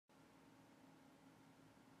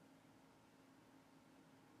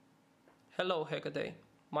Hello Hackaday,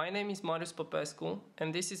 my name is Marius Popescu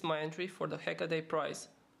and this is my entry for the Hackaday prize,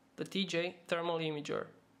 the TJ Thermal Imager.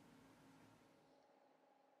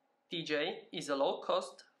 TJ is a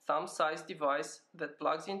low-cost, thumb-sized device that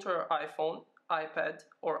plugs into your iPhone, iPad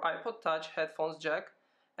or iPod Touch headphones jack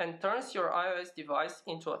and turns your iOS device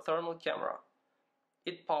into a thermal camera.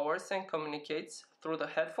 It powers and communicates through the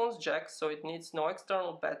headphones jack, so it needs no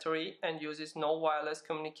external battery and uses no wireless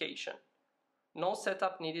communication. No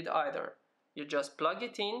setup needed either. You just plug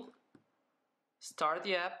it in, start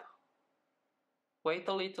the app, wait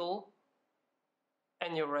a little,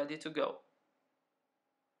 and you're ready to go.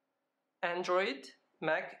 Android,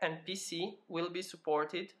 Mac and PC will be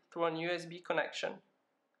supported through an USB connection.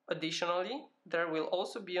 Additionally, there will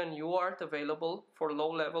also be an UART available for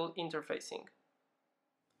low-level interfacing.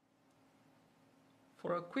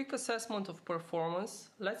 For a quick assessment of performance,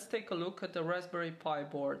 let's take a look at the Raspberry Pi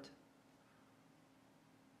board.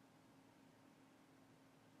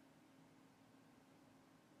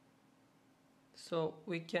 So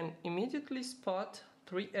we can immediately spot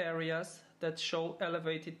three areas that show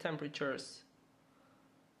elevated temperatures.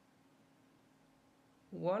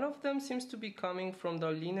 One of them seems to be coming from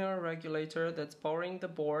the linear regulator that's powering the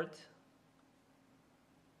board.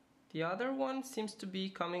 The other one seems to be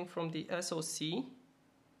coming from the SoC.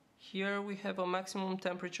 Here we have a maximum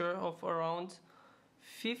temperature of around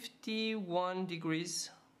 51 degrees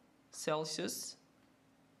Celsius.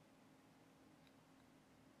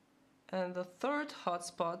 And the third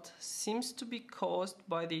hotspot seems to be caused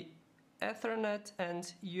by the Ethernet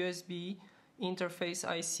and USB interface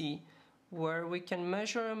IC, where we can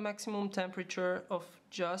measure a maximum temperature of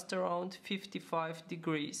just around 55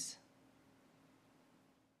 degrees.